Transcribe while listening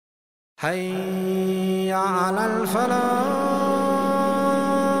حي على الفلاح.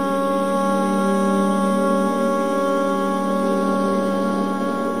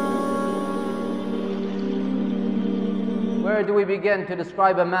 Where do we begin to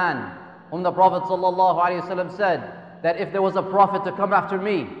describe a man whom the Prophet ﷺ said that if there was a prophet to come after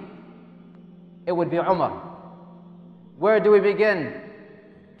me, it would be Umar? Where do we begin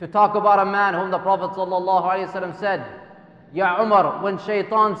to talk about a man whom the Prophet ﷺ said, Ya Umar, when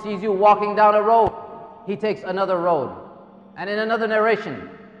shaitan sees you walking down a road, he takes another road. And in another narration,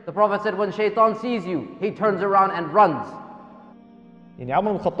 the Prophet said, when shaitan sees you, he turns around and runs.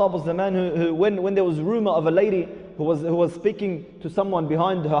 Umar al-Khattab was the man who when there was rumor of a lady who was speaking to someone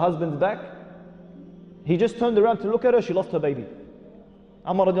behind her husband's back, he just turned around to look at her, she lost her baby.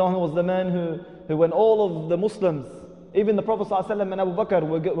 Umar radiallahu anhu was the man who when all of the Muslims, even the Prophet ﷺ and Abu Bakr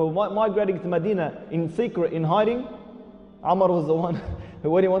were migrating to Medina in secret, in hiding, Umar was the one who,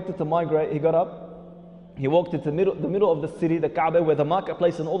 when he wanted to migrate, he got up, he walked into the middle of the city, the Kaaba, where the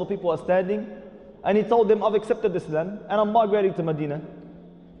marketplace and all the people are standing, and he told them, I've accepted Islam and I'm migrating to Medina.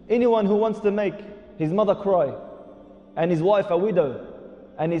 Anyone who wants to make his mother cry and his wife a widow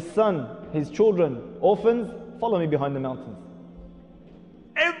and his son, his children, orphans, follow me behind the mountains.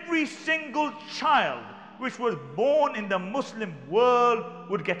 Every single child which was born in the Muslim world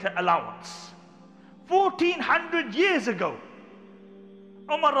would get an allowance. 1400 years ago,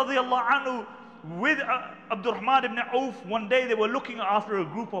 Umar radiallahu anhu with Abdurrahman ibn Auf, one day they were looking after a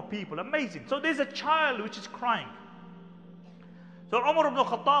group of people. Amazing. So there's a child which is crying. So Umar ibn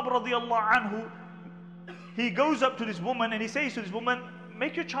Khattab radiallahu anhu, he goes up to this woman and he says to this woman,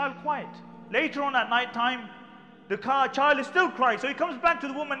 make your child quiet. Later on at night time, the child is still crying. So he comes back to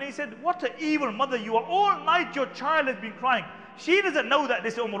the woman and he said, what an evil mother you are. All night your child has been crying. She doesn't know that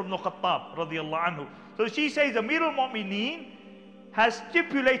this is Umar ibn Khattab radiallahu anhu. So she says, Amir al-Mu'mineen has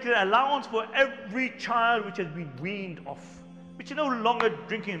stipulated allowance for every child which has been weaned off, which is no longer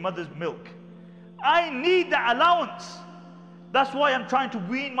drinking mother's milk. I need that allowance. That's why I'm trying to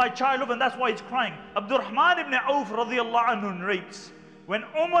wean my child off, and that's why he's crying. Abdurrahman ibn Auf radiallahu anhu narrates, when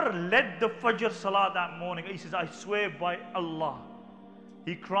Umar led the Fajr Salah that morning, he says, I swear by Allah,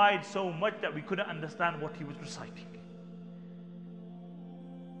 he cried so much that we couldn't understand what he was reciting.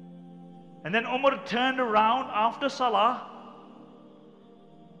 And then Umar turned around after Salah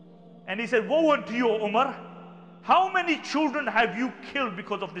and he said, woe unto you, Umar, how many children have you killed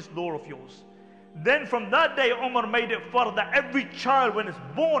because of this law of yours? Then from that day Umar made it far that every child when it's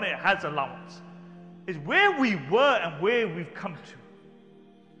born it has allowance. It's where we were and where we've come to.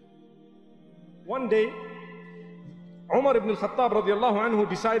 One day, Umar ibn al-Khattab radiallahu anhu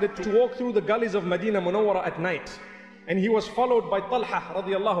decided to walk through the gullies of Medina Munawwara at night. And he was followed by Talha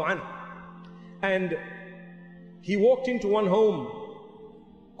radiallahu anhu. And he walked into one home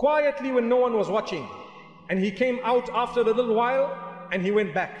quietly when no one was watching. And he came out after a little while and he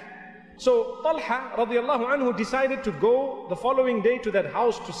went back. So Talha radiallahu anhu decided to go the following day to that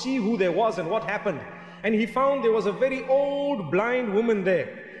house to see who there was and what happened. And he found there was a very old blind woman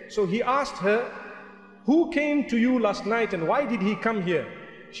there. So he asked her, who came to you last night and why did he come here?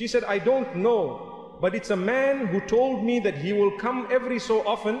 She said, I don't know, but it's a man who told me that he will come every so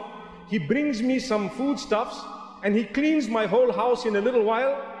often. He brings me some foodstuffs and he cleans my whole house in a little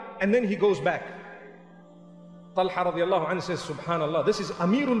while and then he goes back. Talha radiallahu anhu says, Subhanallah, this is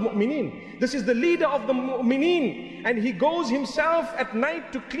Amirul Mu'mineen. This is the leader of the Mu'mineen. And he goes himself at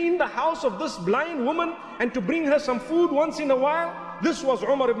night to clean the house of this blind woman and to bring her some food once in a while. This was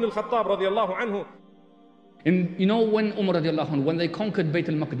Umar ibn al-Khattab radiallahu anhu. And you know when Umar radiallahu anhu, when they conquered Bayt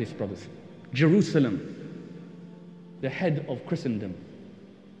al-Maqdis, brothers, Jerusalem, the head of Christendom,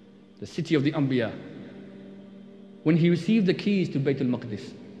 the city of the Anbiya, when he received the keys to Bayt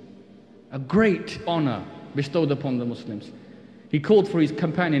al-Maqdis, a great honor bestowed upon the Muslims. He called for his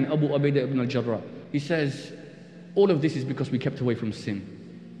companion Abu Ubaidah ibn al-Jarrah. He says, all of this is because we kept away from sin.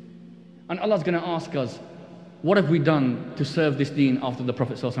 And Allah's going to ask us, what have we done to serve this deen after the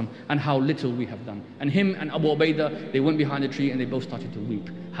Prophet ﷺ, and how little we have done. And him and Abu Ubaidah, they went behind a tree and they both started to weep.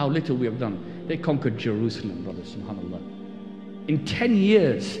 How little we have done. They conquered Jerusalem, brothers, subhanAllah. In 10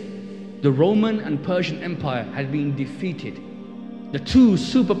 years, the Roman and Persian Empire had been defeated. The two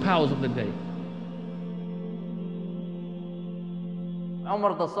superpowers of the day.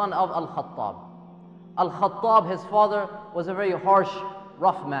 Umar, the son of al-Khattab. Al-Khattab, his father, was a very harsh,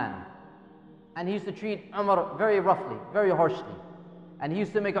 rough man. And he used to treat Umar very roughly, very harshly. And he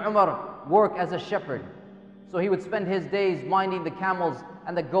used to make Umar work as a shepherd. So he would spend his days minding the camels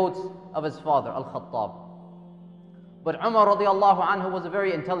and the goats of his father, al-Khattab. But Umar radiallahu anhu was a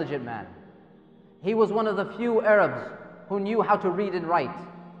very intelligent man. He was one of the few Arabs who knew how to read and write.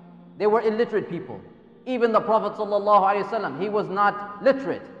 They were illiterate people. Even the Prophet ﷺ, he was not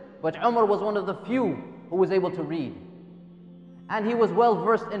literate, but Umar was one of the few who was able to read. And he was well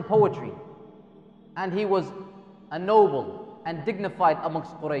versed in poetry. And he was a noble and dignified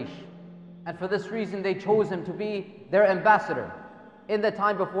amongst Quraysh. And for this reason they chose him to be their ambassador in the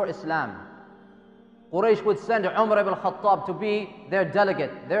time before Islam. Quraysh would send Umar ibn al-Khattab to be their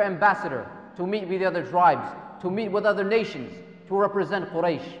delegate, their ambassador, to meet with the other tribes, to meet with other nations, to represent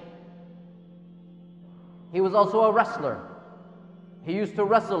Quraysh. He was also a wrestler. He used to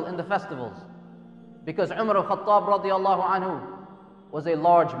wrestle in the festivals because Umar al-Khattab radiallahu anhu was a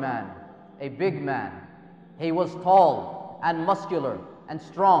large man, a big man. He was tall and muscular and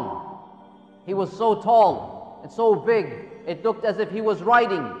strong. He was so tall and so big, it looked as if he was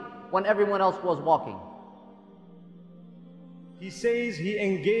riding when everyone else was walking. He says he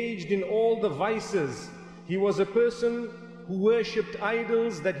engaged in all the vices. He was a person who worshipped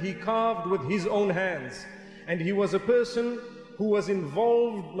idols that he carved with his own hands. And he was a person who was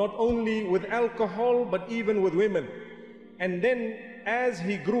involved not only with alcohol but even with women. And then as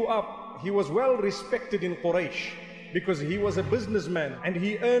he grew up, he was well respected in Quraysh because he was a businessman and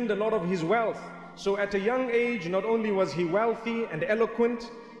he earned a lot of his wealth. So at a young age, not only was he wealthy and eloquent,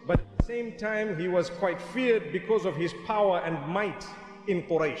 but at the same time he was quite feared because of his power and might in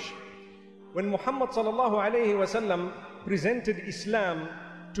Quraysh. When Muhammad sallallahu alayhi wasallam presented Islam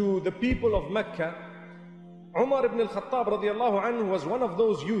to the people of Mecca, Umar ibn al-Khattab radiallahu anhu was one of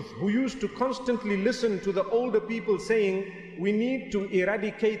those youth who used to constantly listen to the older people saying, we need to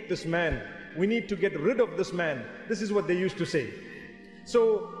eradicate this man. We need to get rid of this man. This is what they used to say.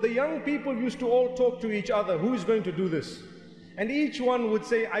 So the young people used to all talk to each other, who is going to do this? And each one would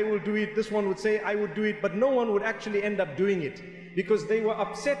say, I will do it. This one would say, I would do it. But no one would actually end up doing it because they were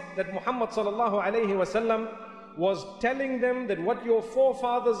upset that Muhammad sallallahu alayhi wasallam was telling them that what your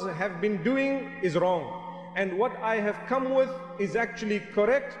forefathers have been doing is wrong. And what I have come with is actually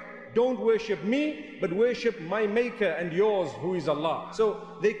correct. Don't worship me, but worship my maker and yours, who is Allah. So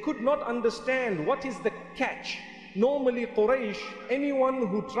they could not understand what is the catch. Normally Quraysh, anyone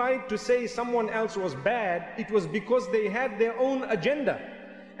who tried to say someone else was bad, it was because they had their own agenda.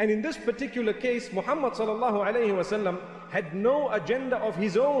 And in this particular case, Muhammad sallallahu alayhi wasallam had no agenda of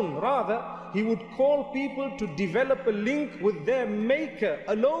his own. Rather, he would call people to develop a link with their maker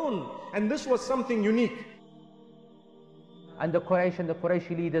alone. And this was something unique. And the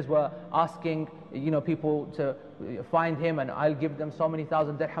Qurayshi leaders were asking, people to find him, and I'll give them so many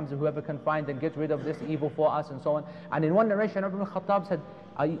thousand dirhams, whoever can find and get rid of this evil for us, and so on. And in one narration, Ibn al-Khattab said,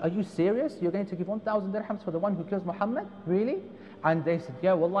 are you serious? You're going to give 1,000 dirhams for the one who kills Muhammad? Really? And they said,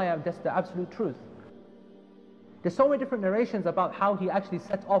 yeah, wallahi, that's the absolute truth. There's so many different narrations about how he actually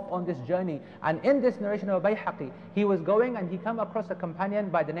set off on this journey. And in this narration of Bayhaqi, he was going and he came across a companion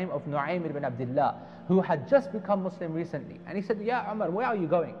by the name of Nu'aym ibn Abdullah, who had just become Muslim recently. And he said, yeah, Umar, where are you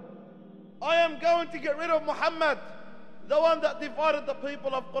going? I am going to get rid of Muhammad, the one that divided the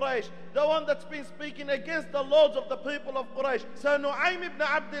people of Quraysh, the one that's been speaking against the lords of the people of Quraysh. So Nu'aym ibn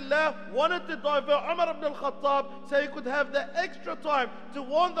Abdullah wanted to divert Umar ibn al-Khattab so he could have the extra time to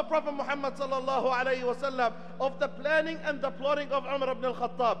warn the Prophet Muhammad sallallahu alayhi wasallam of the planning and the plotting of Umar ibn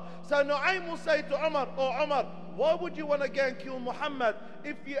al-Khattab. So Nu'aym will say to Umar, oh Umar, why would you want to go and kill Muhammad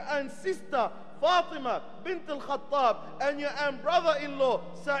if your own sister Fatima bint al-Khattab and your own brother-in-law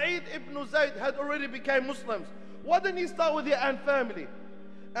Sa'id ibn Zayd had already become Muslims? Why didn't you start with your own family?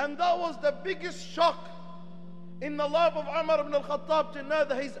 And that was the biggest shock in the life of Umar ibn al-Khattab, to know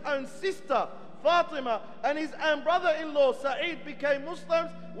that his own sister Fatima and his own brother-in-law Sa'id became Muslims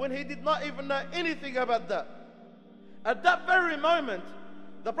when he did not even know anything about that. At that very moment,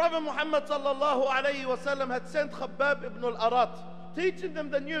 the Prophet Muhammad sallallahu alayhi wasallam had sent Khabbab ibn al-Arat, teaching them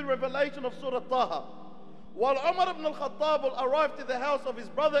the new revelation of Surah Taha. While Umar ibn al-Khattab will arrive to the house of his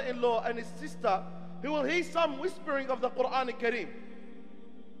brother-in-law and his sister, he will hear some whispering of the Quran al-Kareem.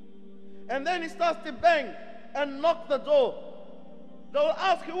 And then he starts to bang and knock the door. They will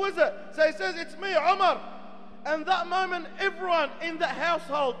ask, who is it? So he says, it's me, Umar. And that moment, everyone in the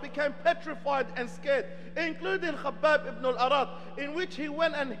household became petrified and scared, including Khabbab ibn al-Arat, in which he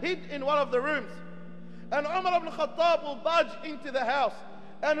went and hid in one of the rooms. And Umar ibn Khattab will barge into the house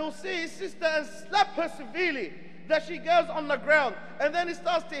and he'll see his sister and slap her severely, that she goes on the ground. And then he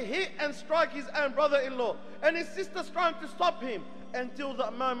starts to hit and strike his own brother-in-law. And his sister's trying to stop him. Until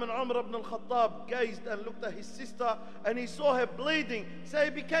that moment, Umar ibn al-Khattab gazed and looked at his sister and he saw her bleeding. So he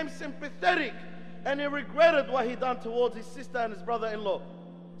became sympathetic and he regretted what he done towards his sister and his brother-in-law.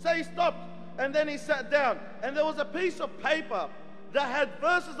 So he stopped and then he sat down. And there was a piece of paper that had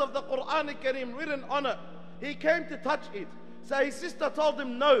verses of the Quran al-Kareem written on it. He came to touch it. So his sister told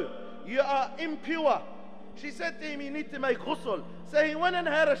him no. you are impure. She said to him, you need to make ghusl. So he went and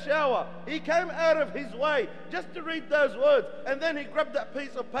had a shower. He came out of his way just to read those words. And then he grabbed that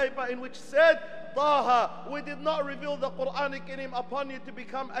piece of paper in which said, Taha, we did not reveal the Quranic Kareem upon you to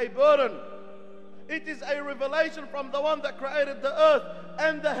become a burden. It is a revelation from the one that created the earth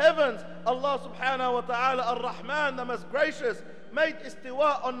and the heavens. Allah subhanahu wa ta'ala, Ar-Rahman, the most gracious, made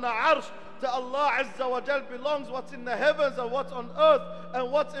istiwa on the arsh. To Allah Azza wa Jal belongs what's in the heavens and what's on earth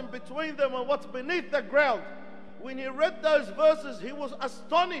and what's in between them and what's beneath the ground. When he read those verses, he was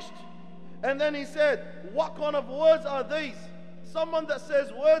astonished. And then he said, what kind of words are these? Someone that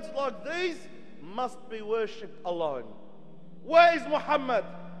says words like these must be worshipped alone. Where is Muhammad?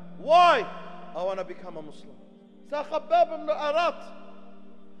 Why? I want to become a Muslim. So Khabbab ibn Arat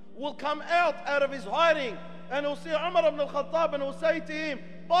will come out of his hiding and he'll see Umar ibn al-Khattab and he'll say to him,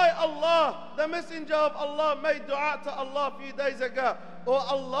 by Allah, the messenger of Allah made dua to Allah a few days ago. Oh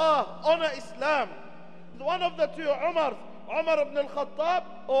Allah, honor Islam. One of the two Umar ibn al-Khattab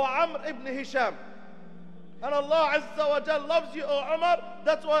or Amr ibn Hisham. And Allah Azza wa Jal loves you, O Umar.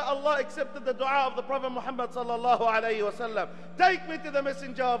 That's why Allah accepted the dua of the Prophet Muhammad sallallahu alayhi wa sallam. Take me to the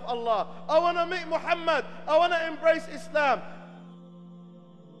messenger of Allah. I want to meet Muhammad. I want to embrace Islam.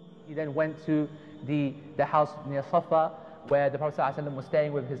 He then went to the house near Safa where the Prophet ﷺ was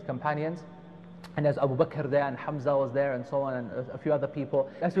staying with his companions. And there's Abu Bakr there and Hamza was there and so on and a few other people.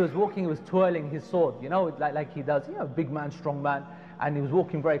 As he was walking, he was twirling his sword, you know, like he does, you know, big man, strong man. And he was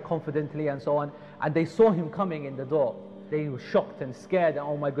walking very confidently and so on. And they saw him coming in the door. They were shocked and scared. And,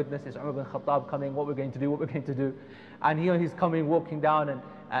 oh my goodness, it's Umar ibn Khattab coming. What we're going to do? What we're going to do? And he's coming, walking down,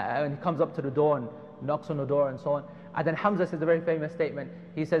 and he comes up to the door and knocks on the door and so on. And then Hamza says a very famous statement.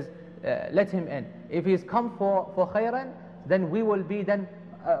 He says, "Let him in. If he's come for khairan, then we will be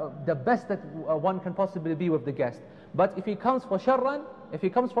the best that one can possibly be with the guest. But if he comes for sharran, if he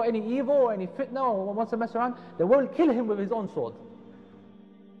comes for any evil or any fitna or wants to mess around, then we'll kill him with his own sword."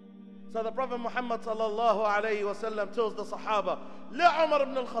 So the Prophet Muhammad sallallahu alayhi wa sallam tells the Sahaba, let Umar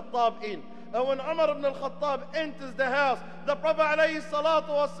ibn al-Khattab in. And when Umar ibn al-Khattab enters the house, the Prophet alayhi salatu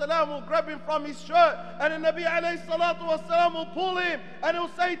wasalam will grab him from his shirt, and the Nabi alayhi salatu wasalam will pull him and he'll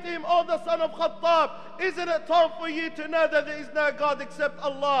say to him, oh the son of Khattab, isn't it time for you to know that there is no God except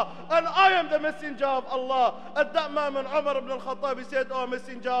Allah and I am the messenger of Allah? At that moment Umar ibn al-Khattab, he said, oh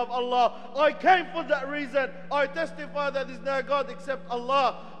messenger of Allah, I came for that reason. I testify that there is no God except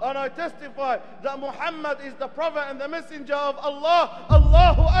Allah, and I testify that Muhammad is the prophet and the messenger of Allah.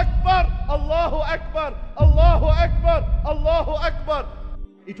 Allahu Akbar, Allahu Akbar, Allahu Akbar, Allahu Akbar.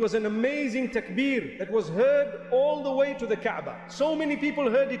 It was an amazing takbir that was heard all the way to the Kaaba. So many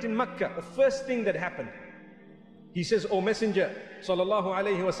people heard it in Mecca. The first thing that happened, he says, O Messenger sallallahu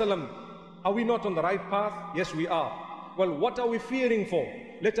alayhi wasallam, are we not on the right path? Yes, we are. Well, what are we fearing for?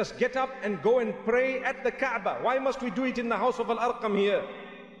 Let us get up and go and pray at the Kaaba. Why must we do it in the house of Al-Arqam here?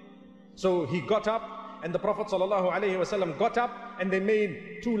 So he got up, and the Prophet sallallahu alayhi wasallam got up, and they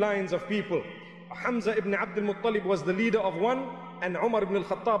made two lines of people. Hamza ibn Abdul Muttalib was the leader of one, and Umar ibn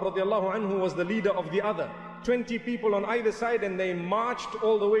al-Khattab radiallahu anhu was the leader of the other. 20 people on either side, and they marched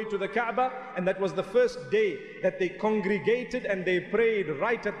all the way to the Kaaba, and that was the first day that they congregated and they prayed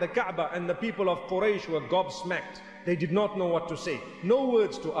right at the Kaaba, and the people of Quraysh were gobsmacked. They did not know what to say, no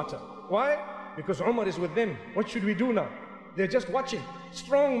words to utter. Why? Because Umar is with them. What should we do now? They're just watching.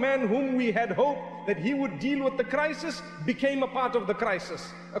 Strong man whom we had hoped that he would deal with the crisis became a part of the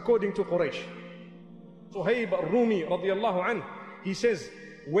crisis, according to Quraysh. Suhaib al-Rumi radiallahu anhu, he says,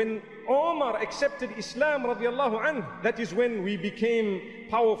 when Umar accepted Islam radiallahu anhu, that is when we became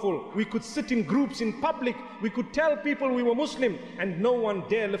powerful. We could sit in groups in public. We could tell people we were Muslim, and no one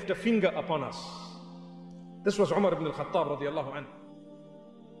dare lift a finger upon us. This was Umar ibn al-Khattab radiallahu anhu.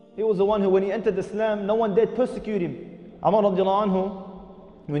 He was the one who, when he entered Islam, no one dared persecute him. Umar radiallahu anhu,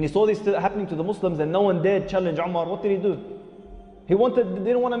 when he saw this happening to the Muslims and no one dared challenge Umar, what did he do? He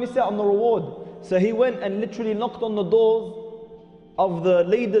didn't want to miss out on the reward. So he went and literally knocked on the doors of the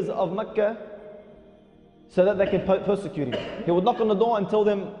leaders of Mecca so that they could persecute him. He would knock on the door and tell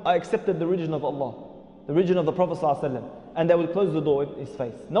them, I accepted the religion of Allah, the religion of the Prophet ﷺ, and they would close the door in his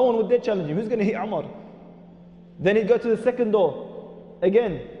face. No one would dare challenge him. Who's going to hit Umar? Then he'd go to the second door.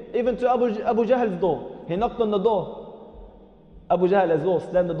 Again, even to Abu Jahl's door. He knocked on the door. Abu Jahl as well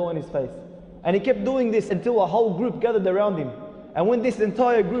slammed the door in his face. And he kept doing this until a whole group gathered around him. And when this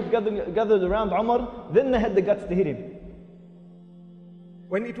entire group gathered around Umar, then they had the guts to hit him.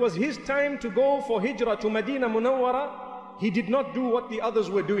 When it was his time to go for hijrah to Medina Munawwara, he did not do what the others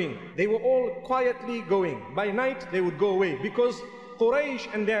were doing. They were all quietly going. By night they would go away, because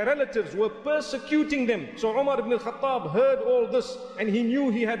Quraysh and their relatives were persecuting them. So Umar ibn al-Khattab heard all this, and he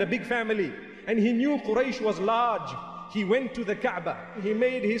knew he had a big family, and he knew Quraysh was large. He went to the Kaaba, he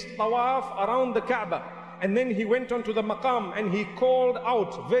made his tawaf around the Kaaba, and then he went onto the maqam and he called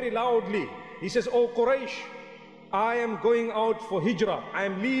out very loudly. He says, "O Quraysh, I am going out for hijrah. I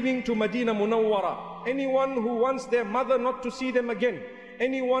am leaving to Medina Munawwara. Anyone who wants their mother not to see them again,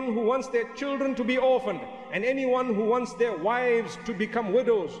 anyone who wants their children to be orphaned, and anyone who wants their wives to become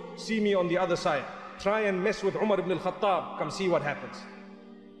widows, see me on the other side. Try and mess with Umar ibn al-Khattab, come see what happens."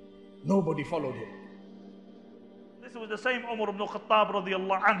 Nobody followed him. This was the same Umar ibn al-Khattab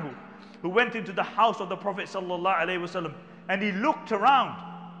radiallahu anhu who went into the house of the Prophet sallallahu alaihi wasallam, and he looked around,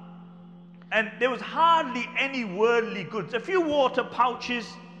 and there was hardly any worldly goods. A few water pouches,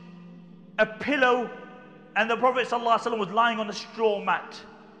 a pillow, and the Prophet sallallahu alaihi wasallam was lying on a straw mat,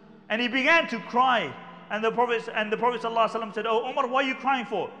 and he began to cry. And the Prophet sallallahu alaihi wasallam said, "Oh Umar, what are you crying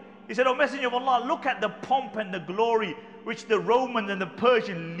for?" He said, "Oh Messenger of Allah, look at the pomp and the glory which the Roman and the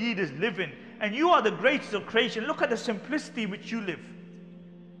Persian leaders live in, and you are the greatest of creation. Look at the simplicity which you live."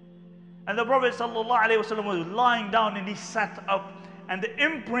 And the Prophet ﷺ was lying down, and he sat up, and the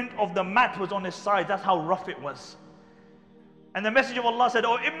imprint of the mat was on his side. That's how rough it was. And the Messenger of Allah said,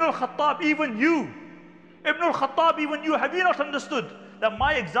 "Oh Ibn al-Khattab, even you, Ibn al-Khattab, even you, have you not understood that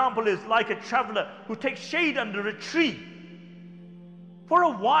my example is like a traveler who takes shade under a tree? For a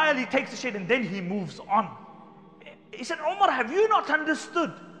while he takes the shade and then he moves on." He said, "Umar, have you not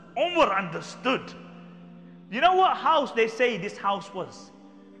understood?" Umar understood. You know what house they say this house was?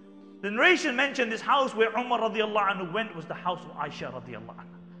 The narration mentioned this house where Umar radiallahu anhu went was the house of Aisha radiallahu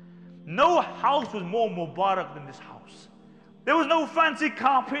anha. No house was more Mubarak than this house. There was no fancy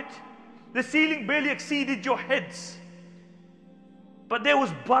carpet. The ceiling barely exceeded your heads. But there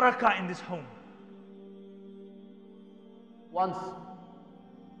was barakah in this home. Once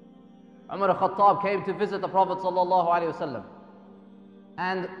Umar al-Khattab came to visit the Prophet sallallahu alaihi wasallam,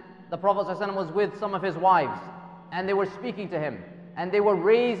 and the Prophet sallallahu alaihi wasallam was with some of his wives, and they were speaking to him, and they were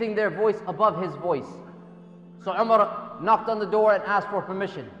raising their voice above his voice. So Umar knocked on the door and asked for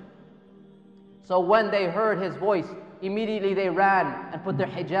permission. So when they heard his voice, immediately they ran and put their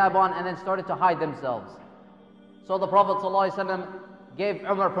hijab on and then started to hide themselves. So the Prophet ﷺ gave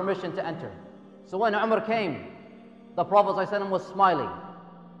Umar permission to enter. So when Umar came, the Prophet ﷺ was smiling.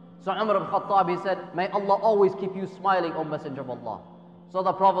 So Umar al-Khattab, he said, "May Allah always keep you smiling, O Messenger of Allah." So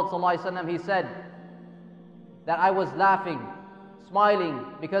the Prophet ﷺ, he said that I was laughing, smiling,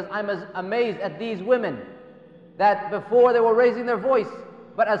 because I'm as amazed at these women that before they were raising their voice,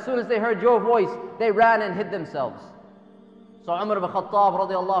 but as soon as they heard your voice, they ran and hid themselves. So Umar ibn Khattab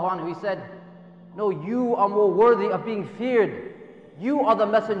radiallahu anhu, he said, "No, you are more worthy of being feared. You are the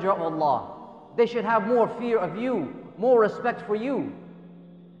Messenger of Allah. They should have more fear of you, more respect for you."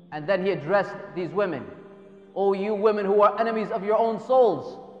 And then he addressed these women, "O you women who are enemies of your own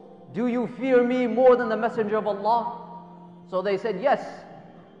souls, do you fear me more than the Messenger of Allah?" So they said, "Yes,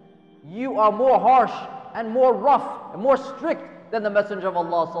 you are more harsh and more rough and more strict than the Messenger of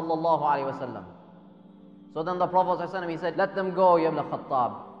Allah sallallahu alaihi wasallam." So then the Prophet sallallahu alaihi wasallam, he said, "Let them go, Ya Ibn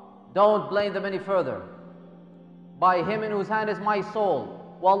Khattab. Don't blame them any further. By him in whose hand is my soul,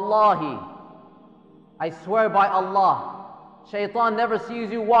 wallahi, I swear by Allah, Shaitan never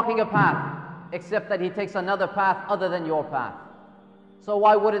sees you walking a path except that he takes another path other than your path. So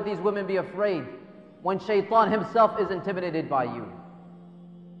why wouldn't these women be afraid when Shaitan himself is intimidated by you?"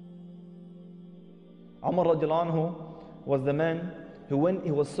 Umar radiallahu anhu was the man who, when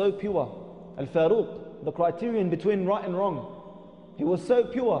he was so pure, al-Faruq, the criterion between right and wrong, he was so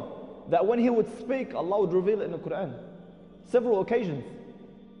pure that when he would speak, Allah would reveal it in the Quran. Several occasions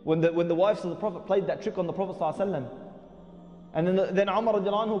when the wives of the Prophet played that trick on the Prophet ﷺ. And then Umar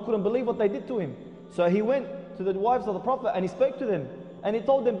radiallahu anhu couldn't believe what they did to him. So he went to the wives of the Prophet and he spoke to them. And he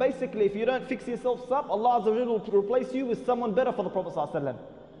told them basically, if you don't fix yourselves up, Allah Azza wa Jalla will replace you with someone better for the Prophet ﷺ.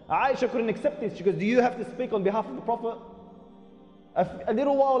 Aisha couldn't accept this. She goes, "Do you have to speak on behalf of the Prophet?" A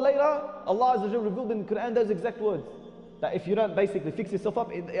little while later, Allah Azza wa Jalla revealed in the Quran those exact words. That if you don't basically fix yourself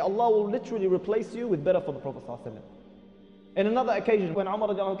up, Allah will literally replace you with better for the Prophet ﷺ. In another occasion, when Umar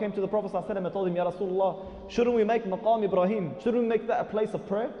radiallahu anhu came to the Prophet ﷺ and told him, "Ya Rasulullah, shouldn't we make Maqam Ibrahim? Shouldn't we make that a place of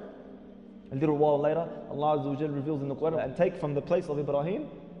prayer?" A little while later, Allah Azza wa Jalla reveals in the Quran and take from the place of Ibrahim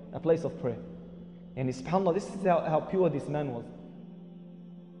a place of prayer. And subhanAllah, this is how pure this man was.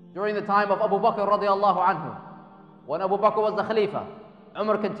 During the time of Abu Bakr radiallahu anhu, when Abu Bakr was the Khalifa,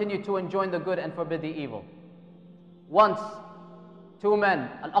 Umar continued to enjoin the good and forbid the evil. Once, two men,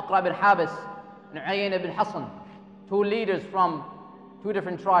 Al-Aqra bin Habis and Uyayna bin Hassan, two leaders from two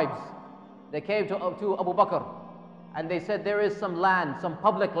different tribes, they came to Abu Bakr and they said there is some land, some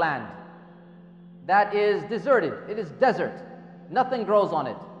public land, that is deserted. It is desert. Nothing grows on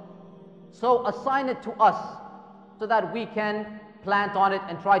it. So assign it to us so that we can plant on it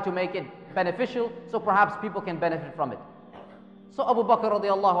and try to make it beneficial, so perhaps people can benefit from it. So Abu Bakr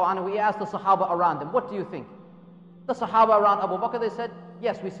radiallahu anhu, he asked the Sahaba around him, what do you think? The Sahaba around Abu Bakr, they said,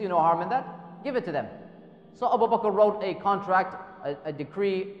 yes, we see no harm in that. Give it to them. So Abu Bakr wrote a contract, a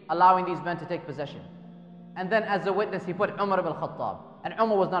decree allowing these men to take possession. And then as a witness, he put Umar ibn al-Khattab. And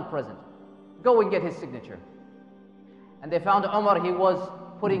Umar was not present. Go and get his signature. And they found Umar, he was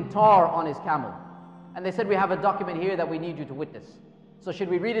putting tar on his camel. And they said, we have a document here that we need you to witness. So should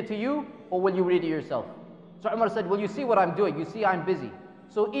we read it to you, or will you read it yourself? So Umar said, well, you see what I'm doing. You see I'm busy.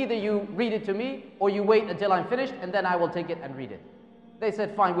 So either you read it to me, or you wait until I'm finished, and then I will take it and read it. They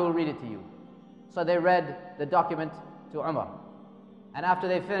said, fine, we'll read it to you. So they read the document to Umar. And after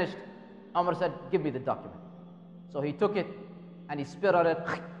they finished, Umar said, give me the document. So he took it, and he spit on it,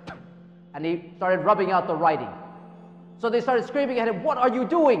 and he started rubbing out the writing. So they started screaming at him, what are you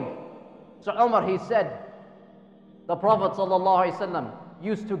doing? So Umar, he said, the Prophet ﷺ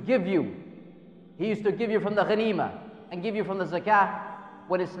used to give you, he used to give you from the ghanima and give you from the zakah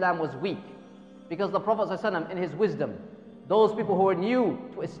when Islam was weak. Because the Prophet ﷺ, in his wisdom, those people who were new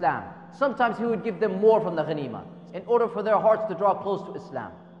to Islam, sometimes he would give them more from the ghanima in order for their hearts to draw close to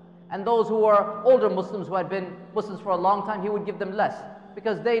Islam. And those who were older Muslims who had been Muslims for a long time, he would give them less,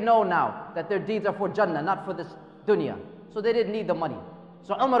 because they know now that their deeds are for Jannah, not for this dunya. So they didn't need the money.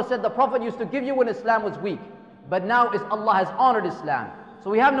 So Umar said, the Prophet used to give you when Islam was weak, but now Allah has honored Islam. So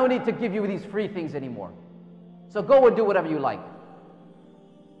we have no need to give you these free things anymore. So go and do whatever you like.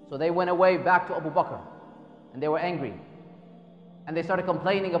 So they went away back to Abu Bakr, and they were angry. And they started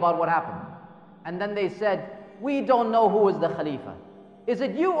complaining about what happened. And then they said, we don't know who is the Khalifa. Is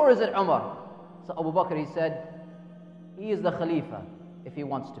it you or is it Umar? So Abu Bakr, he said, he is the Khalifa if he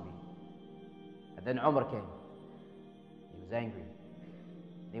wants to be. And then Umar came. He was angry.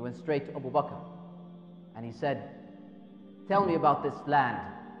 He went straight to Abu Bakr. And he said, tell me about this land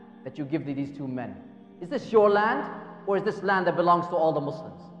that you give to these two men. Is this your land, or is this land that belongs to all the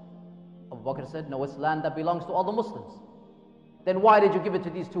Muslims? Abu Bakr said, no, it's land that belongs to all the Muslims. Then why did you give it to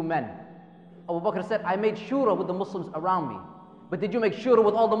these two men? Abu Bakr said, I made shura with the Muslims around me. But did you make shura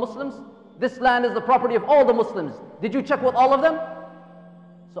with all the Muslims? This land is the property of all the Muslims. Did you check with all of them?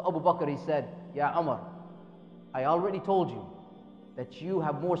 So Abu Bakr, he said, Ya Umar, I already told you that you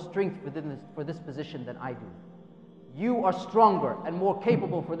have more strength for this position than I do. You are stronger and more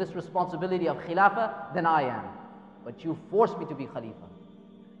capable for this responsibility of Khilafah than I am. But you forced me to be Khalifa.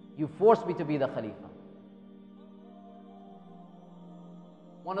 You forced me to be the Khalifa.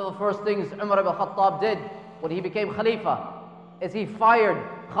 One of the first things Umar ibn al-Khattab did when he became Khalifa is he fired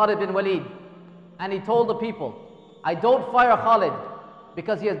Khalid bin Walid. And he told the people, I don't fire Khalid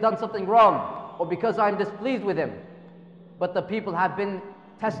because he has done something wrong or because I'm displeased with him. But the people have been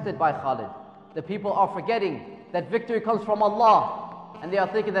tested by Khalid. The people are forgetting that victory comes from Allah, and they are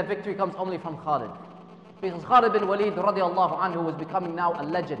thinking that victory comes only from Khalid. Because Khalid bin Walid radiallahu anhu was becoming now a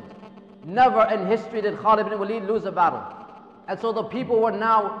legend. Never in history did Khalid bin Walid lose a battle. And so the people were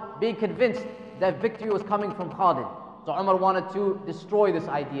now being convinced that victory was coming from Khalid. So Umar wanted to destroy this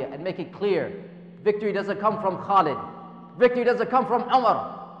idea and make it clear. Victory doesn't come from Khalid. Victory doesn't come from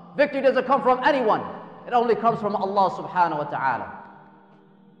Umar. Victory doesn't come from anyone. It only comes from Allah subhanahu wa ta'ala.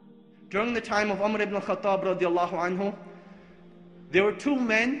 During the time of Umar ibn al-Khattab radiallahu anhu, there were two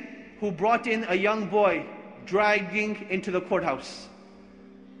men who brought in a young boy dragging into the courthouse.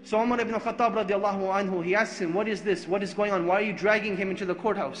 So Umar ibn al-Khattab radiallahu anhu, he asked him, what is this? What is going on? Why are you dragging him into the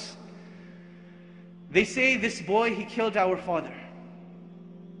courthouse? They say, this boy, he killed our father.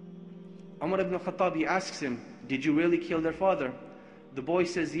 Umar ibn al-Khattab, he asks him, did you really kill their father? The boy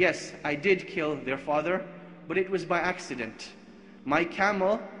says, yes, I did kill their father, but it was by accident. My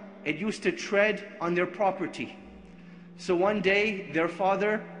camel, it used to tread on their property. So one day, their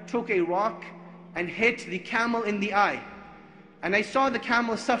father took a rock and hit the camel in the eye. And I saw the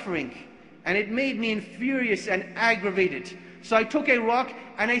camel suffering, and it made me furious and aggravated. So I took a rock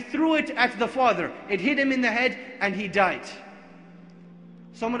and I threw it at the father. It hit him in the head and he died.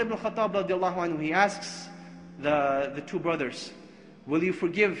 So Umar ibn al-Khattab radiallahu anhu, he asks the two brothers, will you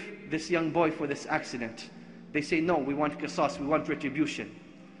forgive this young boy for this accident? They say, no, we want qisas, we want retribution.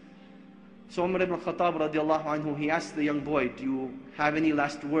 So Umar ibn al-Khattab radiallahu anhu, he asked the young boy, do you have any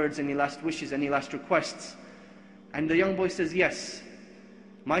last words, any last wishes, any last requests? And the young boy says, yes,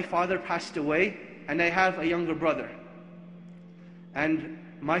 my father passed away and I have a younger brother. And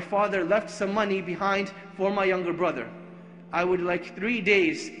my father left some money behind for my younger brother. I would like 3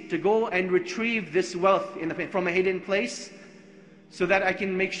 days to go and retrieve this wealth from a hidden place so that I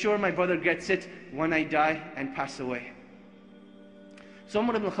can make sure my brother gets it when I die and pass away. So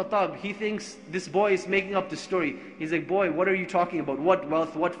Umar ibn al-Khattab, he thinks this boy is making up the story. He's like, boy, what are you talking about? What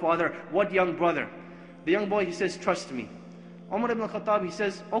wealth, what father, what young brother? The young boy, he says, trust me. Umar ibn al-Khattab, he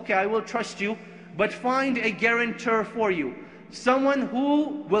says, okay, I will trust you, but find a guarantor for you. Someone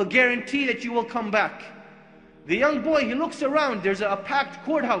who will guarantee that you will come back. The young boy, he looks around, there's a packed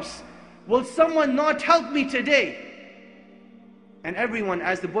courthouse. Will someone not help me today? And everyone,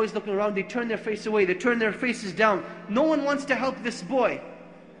 as the boy's looking around, they turn their face away, they turn their faces down. No one wants to help this boy.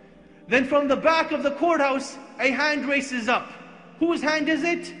 Then from the back of the courthouse, a hand races up. Whose hand is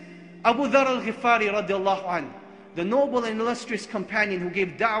it? Abu Dhar al-Ghifari radiallahu anh, the noble and illustrious companion who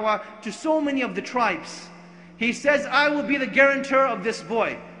gave da'wah to so many of the tribes. He says, I will be the guarantor of this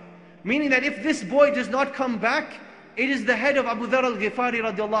boy. Meaning that if this boy does not come back, it is the head of Abu Dhar al-Ghifari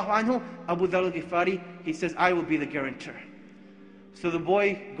radiallahu anhu. Abu Dhar al-Ghifari, he says, I will be the guarantor. So the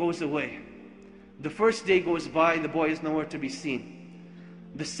boy goes away. The first day goes by, the boy is nowhere to be seen.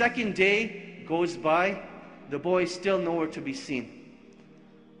 The second day goes by, the boy is still nowhere to be seen.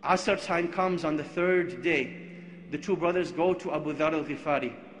 Asr time comes on the third day. The two brothers go to Abu Dhar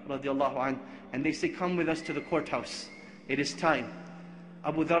al-Ghifari radiallahu anhu, and they say, come with us to the courthouse. It is time.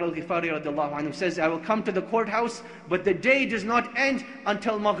 Abu Dhar al-Ghifari radiallahu anhu says, I will come to the courthouse, but the day does not end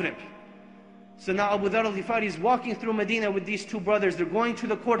until Maghrib. So now Abu Dhar al-Ghifari is walking through Medina with these two brothers. They're going to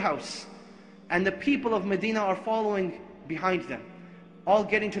the courthouse. And the people of Medina are following behind them, all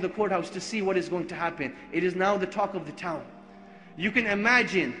getting to the courthouse to see what is going to happen. It is now the talk of the town. You can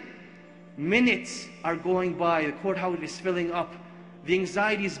imagine, minutes are going by, the courthouse is filling up, the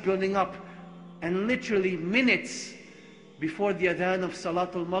anxiety is building up, and literally minutes before the adhan of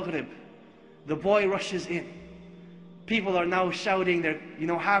Salatul Maghrib, the boy rushes in. People are now shouting, they're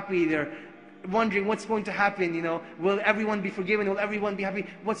happy, they're wondering what's going to happen, will everyone be forgiven, will everyone be happy,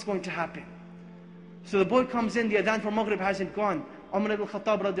 what's going to happen? So the boy comes in, the adhan for Maghrib hasn't gone. Umar ibn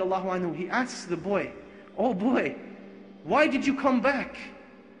al-Khattab radiallahu anhu, he asks the boy, oh boy, why did you come back?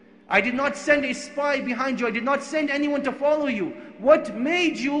 I did not send a spy behind you, I did not send anyone to follow you. What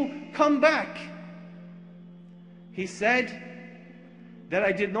made you come back? He said that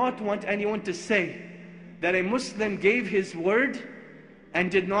I did not want anyone to say that a Muslim gave his word and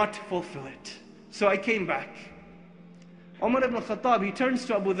did not fulfill it. So I came back. Umar ibn al-Khattab, he turns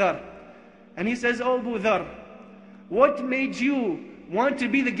to Abu Dhar and he says, oh Abu Dhar, what made you want to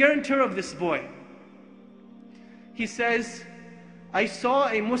be the guarantor of this boy? He says, I saw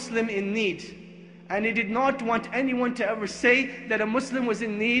a Muslim in need and I did not want anyone to ever say that a Muslim was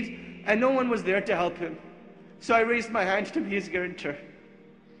in need and no one was there to help him. So I raised my hand to be his guarantor.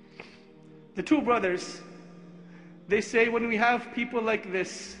 The two brothers, they say, when we have people like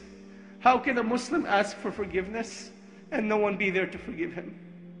this, how can a Muslim ask for forgiveness and no one be there to forgive him?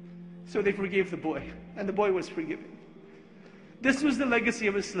 So they forgave the boy, and the boy was forgiven. This was the legacy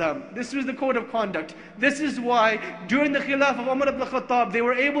of Islam. This was the code of conduct. This is why during the Khilaf of Umar ibn al-Khattab, they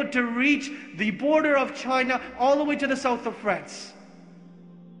were able to reach the border of China all the way to the south of France.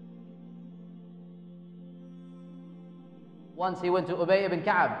 Once he went to Ubay ibn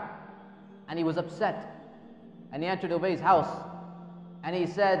Ka'ab, and he was upset. And he entered Ubay's house, and he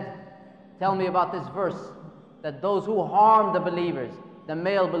said, tell me about this verse, that those who harm the believers, the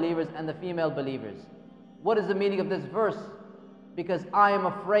male believers and the female believers. What is the meaning of this verse? Because I am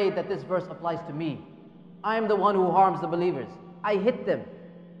afraid that this verse applies to me. I am the one who harms the believers. I hit them.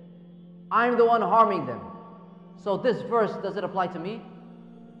 I am the one harming them. So this verse, does it apply to me?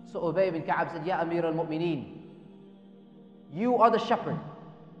 So Ubay ibn Ka'ab said, Ya Amir al-Mu'mineen, you are the shepherd,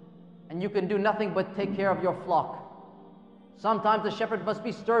 and you can do nothing but take care of your flock. Sometimes the shepherd must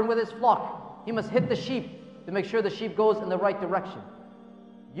be stern with his flock. He must hit the sheep to make sure the sheep goes in the right direction.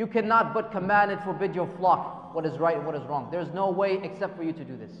 You cannot but command and forbid your flock what is right and what is wrong. There's no way except for you to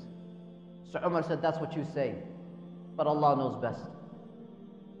do this. So Umar said, that's what you say, but Allah knows best.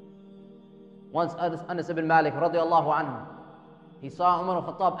 Once Anas ibn Malik radiallahu anhu, he saw Umar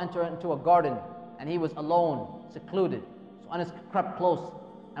al-Khattab enter into a garden, and he was alone, secluded. So Anas crept close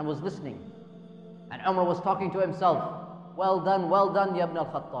and was listening. And Umar was talking to himself, well done, ya ibn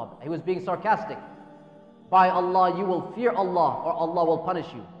al-Khattab. He was being sarcastic. By Allah, you will fear Allah or Allah will punish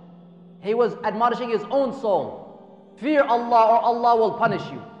you. He was admonishing his own soul. Fear Allah or Allah will punish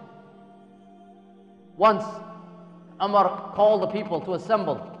you. Once, Umar called the people to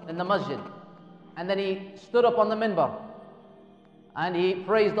assemble in the masjid. And then he stood up on the minbar. And he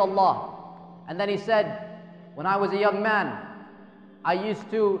praised Allah. And then he said, when I was a young man, I used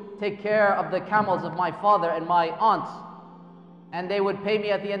to take care of the camels of my father and my aunts. and they would pay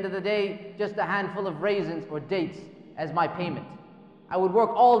me at the end of the day just a handful of raisins or dates as my payment. I would work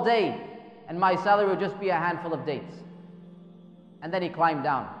all day and my salary would just be a handful of dates. And then he climbed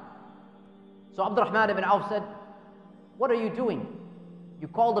down. So Abdurrahman ibn Auf said, what are you doing? You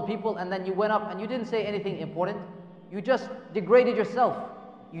called the people and then you went up and you didn't say anything important. You just degraded yourself.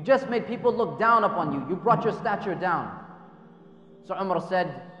 You just made people look down upon you. You brought your stature down. So Umar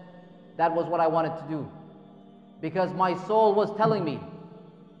said, that was what I wanted to do. Because my soul was telling me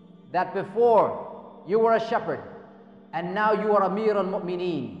that before you were a shepherd and now you are Amir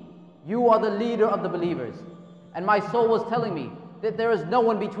al-Mu'mineen. You are the leader of the believers. And my soul was telling me that there is no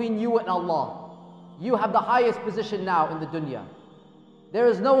one between you and Allah. You have the highest position now in the dunya. There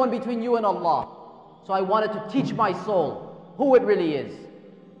is no one between you and Allah. So I wanted to teach my soul who it really is.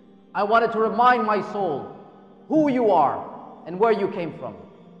 I wanted to remind my soul who you are and where you came from.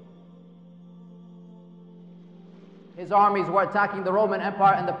 His armies were attacking the Roman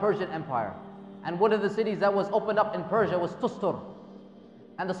Empire and the Persian Empire. And one of the cities that was opened up in Persia was Tustur.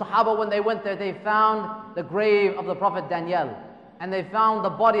 And the Sahaba, when they went there, they found the grave of the Prophet Daniel. And they found the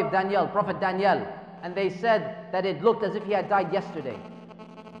body of Daniel, Prophet Daniel. And they said that it looked as if he had died yesterday.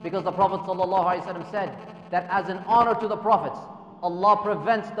 Because the Prophet ﷺ said that as an honor to the Prophets, Allah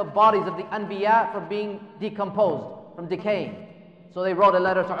prevents the bodies of the Anbiya from being decomposed, from decaying. So they wrote a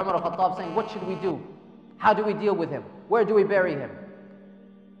letter to Umar al-Khattab saying, what should we do? How do we deal with him? Where do we bury him?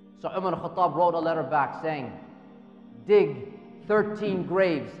 So Umar al-Khattab wrote a letter back saying, dig 13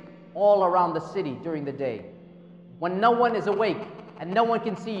 graves all around the city during the day. When no one is awake and no one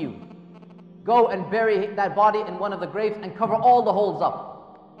can see you, go and bury that body in one of the graves and cover all the holes up.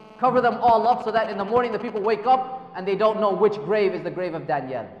 Cover them all up so that in the morning the people wake up and they don't know which grave is the grave of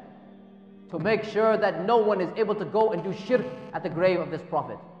Daniel. To make sure that no one is able to go and do shirk at the grave of this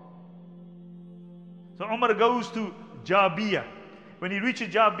prophet. So Umar goes to Jabiyah. When he reaches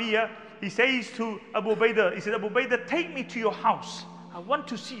Jabiyah, he says to Abu Ubaidah, he says, Abu Ubaidah, take me to your house. I want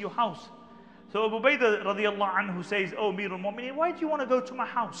to see your house. So Abu Ubaidah radiallahu anhu says, oh Amir al-Mu'mineen, why do you want to go to my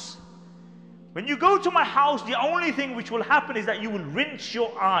house? When you go to my house, the only thing which will happen is that you will rinse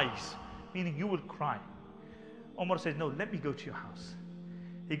your eyes, meaning you will cry. Umar says, no, let me go to your house.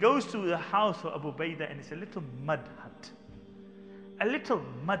 He goes to the house of Abu Ubaidah and it's a little mud hut. A little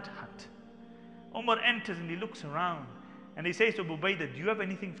mud hut. Umar enters and he looks around and he says to Abu Ubaidah, do you have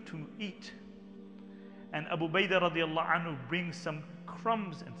anything to eat? And Abu Ubaidah radiallahu anhu brings some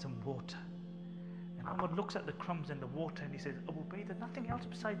crumbs and some water. And Umar looks at the crumbs and the water and he says, Abu Ubaidah, nothing else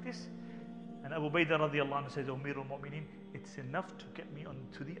beside this? And Abu Ubaidah radiallahu anhu says, O Amir al-Mu'mineen, it's enough to get me on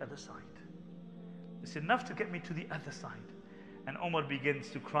to the other side. It's enough to get me to the other side. And Umar begins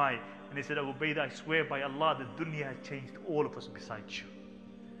to cry. And he said, Abu Ubaidah, I swear by Allah, the dunya has changed all of us besides you.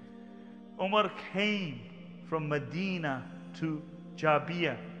 Umar came from Medina to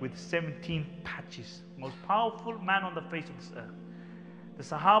Jabiyah with 17 patches. Most powerful man on the face of this earth. The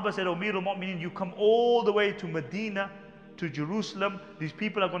Sahaba said, O Amir al-Mu'mineen, you come all the way to Medina, to Jerusalem. These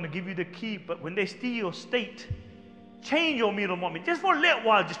people are going to give you the key, but when they steal your state, change your Amir al-Mu'mineen. Just for a little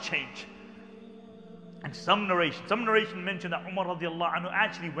while, just change. And some narration mentioned that Umar radiallahu anhu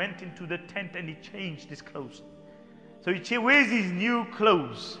actually went into the tent and he changed his clothes. So he wears these new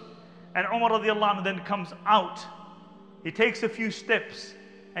clothes. And Umar radiallahu anhu then comes out. He takes a few steps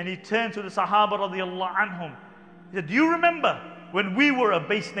and he turns to the Sahaba radiallahu anhum. He said, do you remember when we were a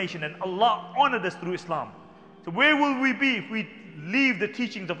base nation and Allah honored us through Islam? So where will we be if we leave the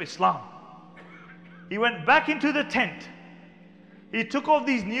teachings of Islam? He went back into the tent. He took off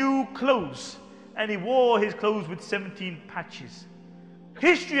these new clothes and he wore his clothes with 17 patches.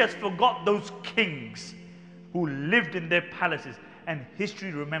 History has forgot those kings who lived in their palaces, and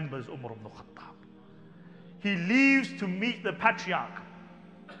history remembers Umar ibn al-Khattab. He leaves to meet the patriarch.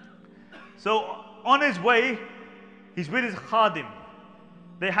 So on his way, he's with his khadim.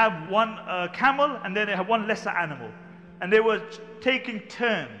 They have one camel and then they have one lesser animal. And they were taking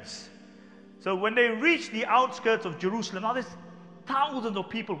turns. So when they reached the outskirts of Jerusalem, now there's thousands of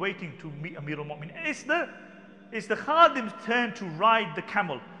people waiting to meet Amir al-Mu'mineen. It's the khadim's turn to ride the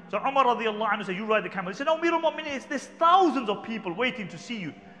camel. So Umar radiallahu anhu said, you ride the camel. He said, no, Amir al-Mu'mineen, there's thousands of people waiting to see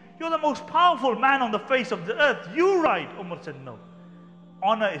you. You're the most powerful man on the face of the earth. You ride. Umar said, no.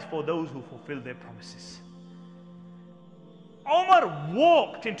 Honor is for those who fulfill their promises. Umar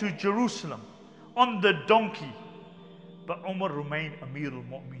walked into Jerusalem on the donkey. But Umar remained Amir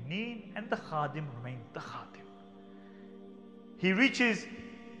al-Mu'mineen and the Khadim remained the Khadim. He reaches,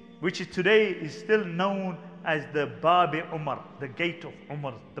 which is today is still known as the Bab-e Umar, the gate of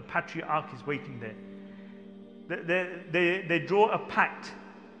Umar. The patriarch is waiting there. They draw a pact.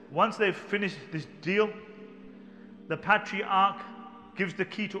 Once they've finished this deal, the patriarch gives the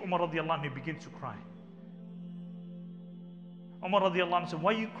key to Umar radiallahu anhu, he begins to cry. Umar radiallahu anhu said,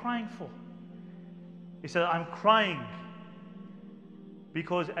 "What are you crying for?" He said, "I'm crying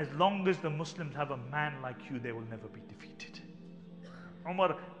because as long as the Muslims have a man like you, they will never be defeated."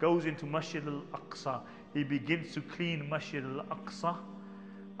 Umar goes into Masjid al-Aqsa. He begins to clean Masjid al-Aqsa.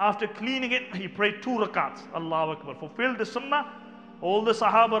 After cleaning it, he prayed 2 rakats. Allahu Akbar. Fulfilled the sunnah. All the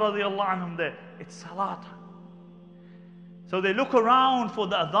Sahaba radiallahu anhum there. It's salat. So they look around for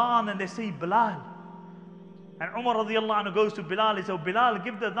the adhan and they see Bilal. And Umar radiallahu anhu goes to Bilal. He says, "Oh, Bilal,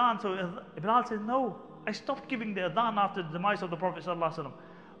 give the adhan." So Bilal says, "No, I stopped giving the adhan after the demise of the Prophet sallallahu alaihi wasallam."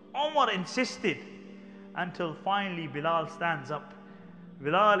 Umar insisted until finally Bilal stands up.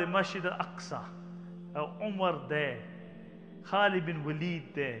 Bilal in Masjid al-Aqsa. Umar there. Khalid bin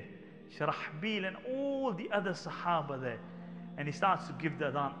Walid there. Sharahbil and all the other Sahaba there. And he starts to give the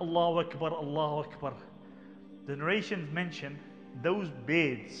adhan. Allahu Akbar, Allahu Akbar. The narrations mention those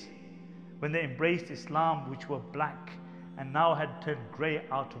beards when they embraced Islam, which were black and now had turned grey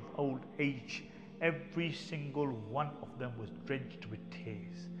out of old age. Every single one of them was drenched with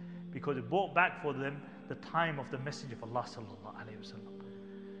tears because it brought back for them the time of the Messenger of Allah sallallahu alaihi wasallam.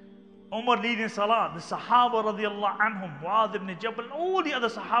 Umar leading salah, the Sahaba radiallahu anhum, Muadh ibn Jabal, and all the other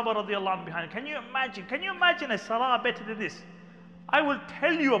Sahaba radiallahu anhum behind. Can you imagine a salah better than this? I will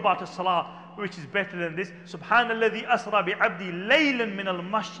tell you about a salah which is better than this. Subhanalladhi asra bi'abdi laylan min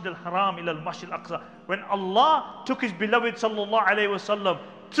al-masjid al-haram ila al-masjid al-aqsa. When Allah took his beloved sallallahu alayhi wasallam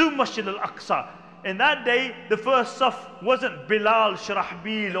to Masjid al-Aqsa, in that day the first saf wasn't Bilal,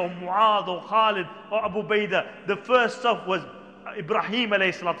 Sharahbil or Muadh or Khalid or Abu Bayda. The first saf was Ibrahim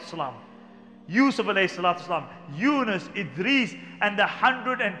alayhi salatu salam, Yusuf alayhi salatu salam, Yunus, Idris, and the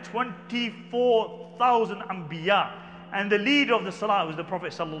 124,000 Anbiya. And the leader of the salah was the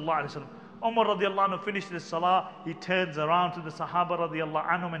Prophet sallallahu alaihi wasallam. Umar radiallahu anhu finished the salah. He turns around to the Sahaba radiallahu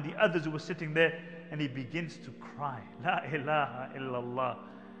anhum and the others who were sitting there, and he begins to cry. La ilaha illallah.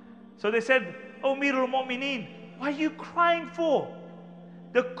 So they said, "O Amirul Mu'mineen, what are you crying for?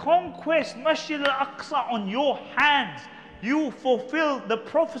 The conquest Masjid al-Aqsa on your hands. You fulfill the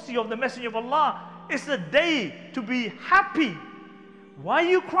prophecy of the Messenger of Allah. It's a day to be happy. Why are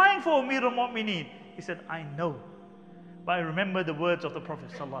you crying for, Amirul Mu'mineen?" He said, "I know. But I remember the words of the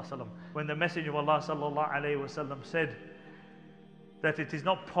Prophet ﷺ when the Messenger of Allah ﷺ said that it is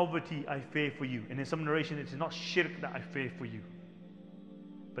not poverty I fear for you. And in some narration, it is not shirk that I fear for you.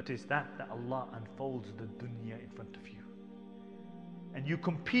 But it's that Allah unfolds the dunya in front of you. And you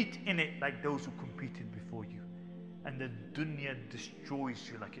compete in it like those who competed before you. And the dunya destroys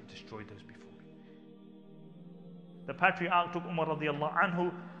you like it destroyed those before you." The patriarch took Umar radiallahu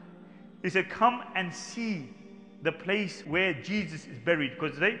anhu. He said, "Come and see the place where Jesus is buried,"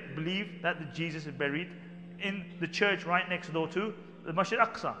 because they believe that the Jesus is buried in the church right next door to the Masjid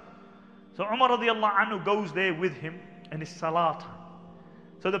Aqsa. So Umar radiallahu anhu goes there with him, and it's salah time.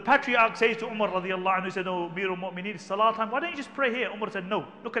 So the patriarch says to Umar radiallahu anhu, he said, "Oh, Amirul Mu'mineen, it's salah time. Why don't you just pray here?" Umar said, "No."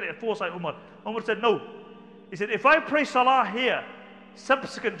 Look at it, foresight Umar. Umar said, "No." He said, "If I pray salah here,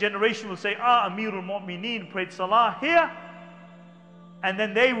 subsequent generation will say, Amirul Mu'mineen prayed salah here, and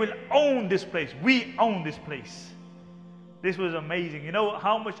then they will own this place. We own this place." This was amazing. You know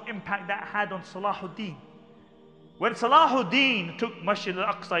how much impact that had on Salahuddin? When Salahuddin took Masjid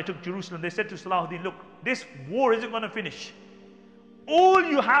al-Aqsa, he took Jerusalem, they said to Salahuddin, "Look, this war isn't going to finish. All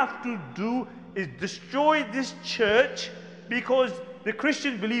you have to do is destroy this church because the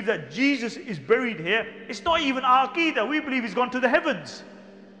Christians believe that Jesus is buried here. It's not even our Aqidah. We believe he's gone to the heavens.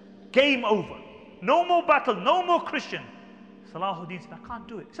 Game over. No more battle, no more Christian." Salahuddin said, "I can't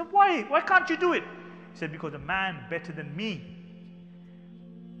do it." He said, "Why? Why can't you do it?" He said, "Because a man better than me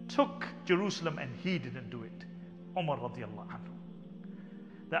took Jerusalem and he didn't do it." Umar radiallahu anhu.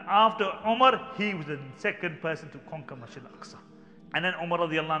 That after Umar, he was the second person to conquer Masjid al-Aqsa. And then Umar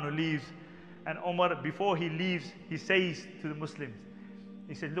radiallahu anhu leaves. And Umar, before he leaves, he says to the Muslims,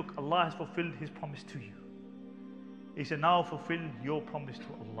 he said, "Look, Allah has fulfilled his promise to you." He said, "Now fulfill your promise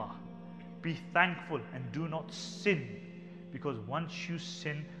to Allah. Be thankful and do not sin. Because once you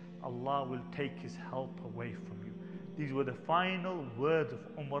sin, Allah will take his help away from you." These were the final words of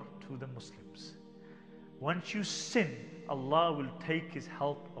Umar to the Muslims. Once you sin, Allah will take his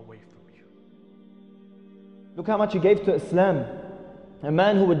help away from you. Look how much he gave to Islam. A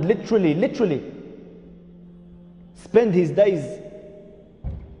man who would literally spend his days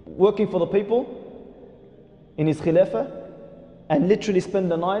working for the people in his khilafah and literally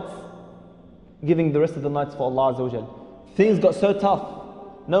spend the nights giving the rest of the nights for Allah Azza wa Jal. Things got so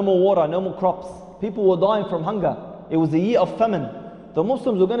tough. No more water, no more crops. People were dying from hunger. It was a year of famine. The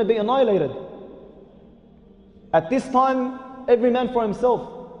Muslims were going to be annihilated. At this time, every man for himself.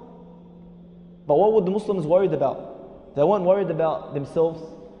 But what were the Muslims worried about? They weren't worried about themselves.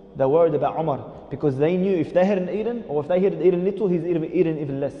 They were worried about Umar, because they knew if they hadn't eaten, or if they hadn't eaten little, he's eaten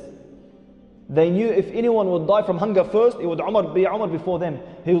even less. They knew if anyone would die from hunger first, it would be Umar before them.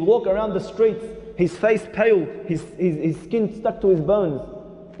 He would walk around the streets, his face pale, his skin stuck to his bones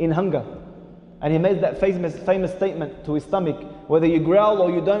in hunger. And he made that famous statement to his stomach: whether you growl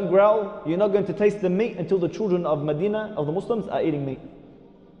or you don't growl, you're not going to taste the meat until the children of Medina, of the Muslims, are eating meat.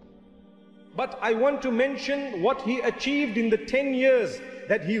 But I want to mention what he achieved in the 10 years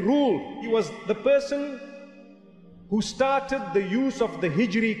that he ruled. He was the person who started the use of the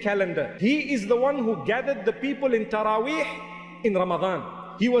Hijri calendar. He is the one who gathered the people in Taraweeh in Ramadan.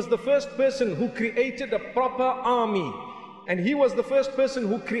 He was the first person who created a proper army. And he was the first person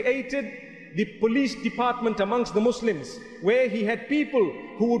who created the police department amongst the Muslims, where he had people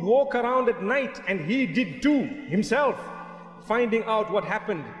who would walk around at night, and he did too himself, finding out what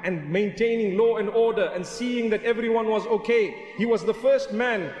happened and maintaining law and order and seeing that everyone was okay. He was the first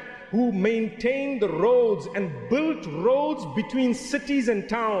man who maintained the roads and built roads between cities and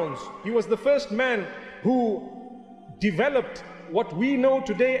towns. He was the first man who developed what we know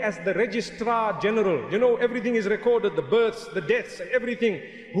today as the Registrar General. You know, everything is recorded, the births, the deaths, and everything.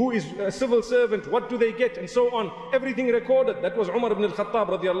 Who is a civil servant, what do they get, and so on. Everything recorded. That was Umar ibn al-Khattab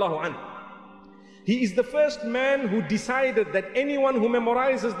radiallahu anhu. He is the first man who decided that anyone who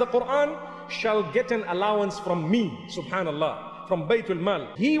memorizes the Quran shall get an allowance from me, subhanallah, from Baytul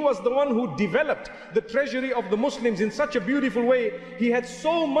Mal. He was the one who developed the treasury of the Muslims in such a beautiful way. He had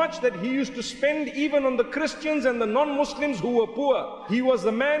so much that he used to spend even on the Christians and the non-Muslims who were poor. He was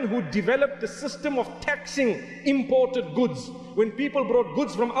the man who developed the system of taxing imported goods. When people brought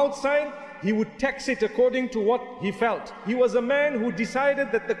goods from outside, he would tax it according to what he felt. He was a man who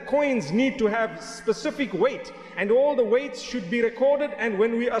decided that the coins need to have specific weight, and all the weights should be recorded, and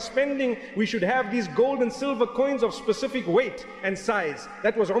when we are spending, we should have these gold and silver coins of specific weight and size.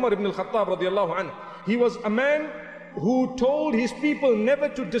 That was Umar ibn al-Khattab radiallahu anhu. He was a man who told his people never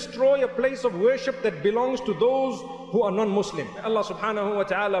to destroy a place of worship that belongs to those who are non-Muslim. Allah subhanahu wa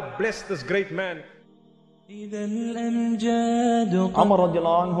ta'ala bless this great man. Umar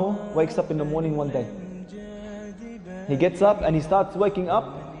radiallahu anhu wakes up in the morning one day. He gets up and he starts waking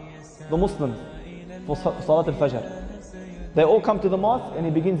up the Muslims for Salat al-Fajr. They all come to the mosque and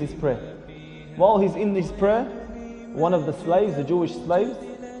he begins his prayer. While he's in his prayer, one of the slaves, the Jewish slaves,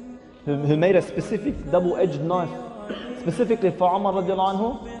 who made a specific double-edged knife specifically for Umar radiallahu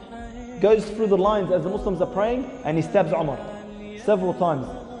anhu, goes through the lines as the Muslims are praying and he stabs Umar several times.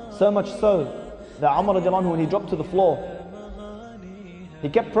 So much so that Umar radiallahu anhu, when he dropped to the floor, he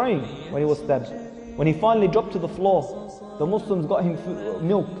kept praying when he was stabbed. When he finally dropped to the floor, the Muslims got him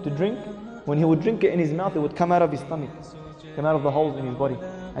milk to drink. When he would drink it in his mouth, it would come out of his stomach, come out of the holes in his body.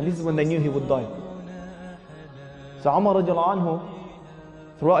 And this is when they knew he would die. So Umar radiallahu anhu,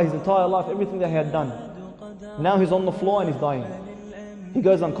 throughout his entire life, everything that he had done, now he's on the floor and he's dying. He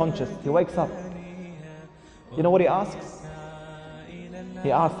goes unconscious. He wakes up. You know what he asks?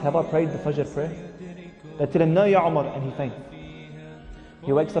 He asks, have I prayed the Fajr prayer? They tell him, no, Ya Umar, and he faints.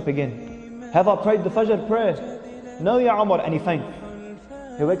 He wakes up again. Have I prayed the Fajr prayer? No, Ya Umar, and he faints.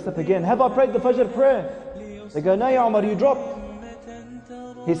 He wakes up again. Have I prayed the Fajr prayer? They go, no, Ya Umar, you dropped.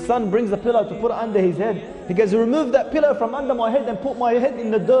 His son brings a pillow to put it under his head. He goes, remove that pillow from under my head and put my head in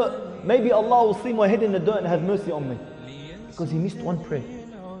the dirt. Maybe Allah will see my head in the dirt and have mercy on me. Because he missed one prayer.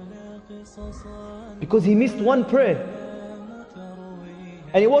 Because he missed one prayer.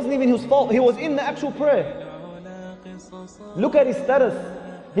 And it wasn't even his fault. He was in the actual prayer. Look at his status.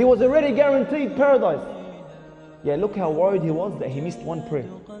 He was already guaranteed paradise. Yeah, look how worried he was that he missed one prayer.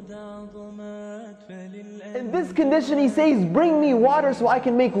 In this condition, he says, bring me water so I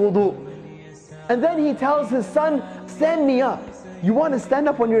can make wudu. And then he tells his son, stand me up. You want to stand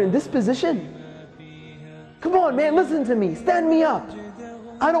up when you're in this position? Come on, man, listen to me. Stand me up.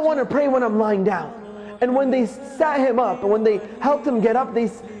 I don't want to pray when I'm lying down. And when they sat him up, and when they helped him get up,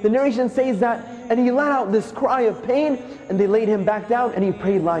 the narration says that, and he let out this cry of pain, and they laid him back down, and he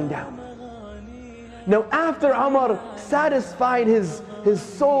prayed lying down. Now after Umar satisfied his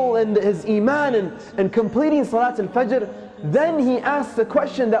soul and his iman and completing Salat al-Fajr, then he asks a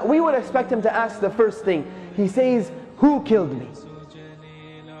question that we would expect him to ask the first thing. He says, who killed me?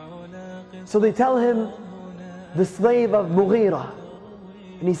 So they tell him, the slave of Mughira.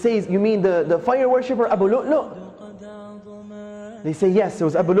 And he says, you mean the fire worshipper Abu Lu'lu'? They say, yes, it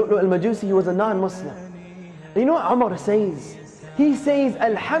was Abu Lu'lu' al-Majusi, he was a non-Muslim. And you know what Umar says? He says,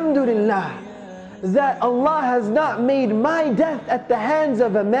 Alhamdulillah, that Allah has not made my death at the hands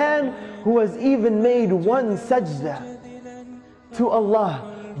of a man who has even made one sajda to Allah,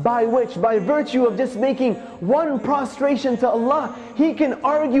 by virtue of just making one prostration to Allah, he can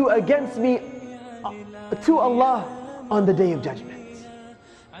argue against me to Allah on the Day of Judgment.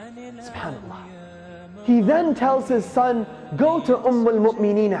 SubhanAllah. He then tells his son, go to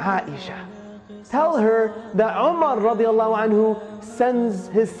al-Mu'mineen Aisha. Tell her that Umar radiallahu anhu sends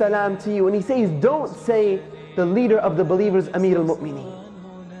his salam to you. And he says, don't say the leader of the believers, Amir al-Mu'mineen.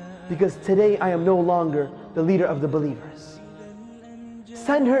 Because today I am no longer the leader of the believers.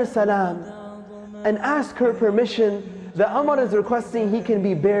 Send her salam and ask her permission that Umar is requesting he can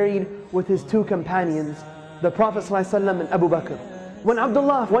be buried with his two companions, the Prophet ﷺ and Abu Bakr. When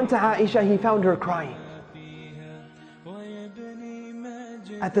Abdullah went to Aisha, he found her crying.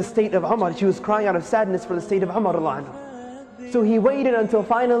 At the state of Umar, she was crying out of sadness for the state of Umar. So he waited until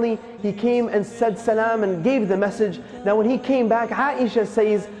finally he came and said salam and gave the message. Now when he came back, Aisha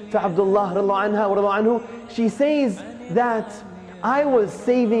says to Abdullah anhu, she says that I was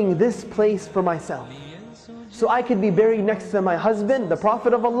saving this place for myself, so I could be buried next to my husband, the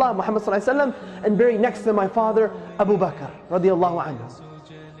Prophet of Allah, Muhammad ﷺ, and buried next to my father, Abu Bakr radiallahu anhu.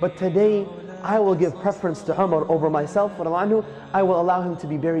 But today, I will give preference to Umar over myself, anhu. I will allow him to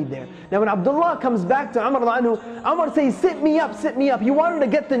be buried there. Now when Abdullah comes back to Umar anhu, Umar says, sit me up, sit me up. He wanted to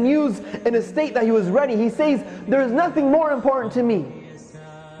get the news in a state that he was ready. He says, there is nothing more important to me.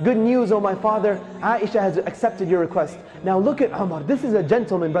 Good news, O my father, Aisha has accepted your request. Now look at Umar. This is a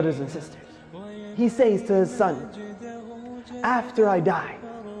gentleman, brothers and sisters. He says to his son, after I die,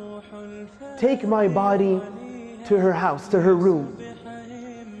 take my body to her house, to her room,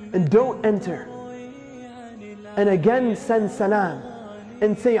 and don't enter. And again send salam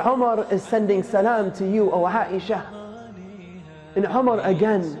and say, Umar is sending salam to you, O Aisha. And Umar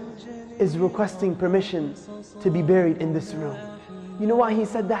again is requesting permission to be buried in this room. You know why he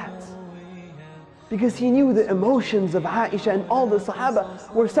said that? Because he knew the emotions of Aisha and all the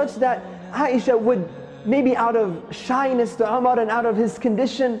Sahaba were such that Aisha would, maybe out of shyness to Umar and out of his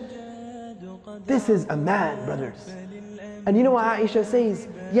condition, this is a man, brothers. And you know what Aisha says?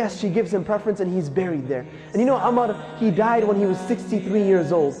 Yes, she gives him preference and he's buried there. And you know Umar, he died when he was 63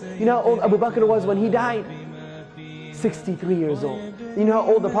 years old. You know how old Abu Bakr was when he died? 63 years old. You know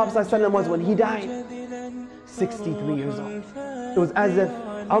how old the Prophet ﷺ was when he died? 63 years old. It was as if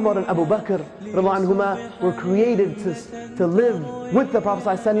Umar and Abu Bakr were created to live with the Prophet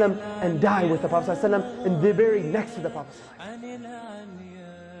ﷺ and die with the Prophet ﷺ, and they're buried next to the Prophet ﷺ.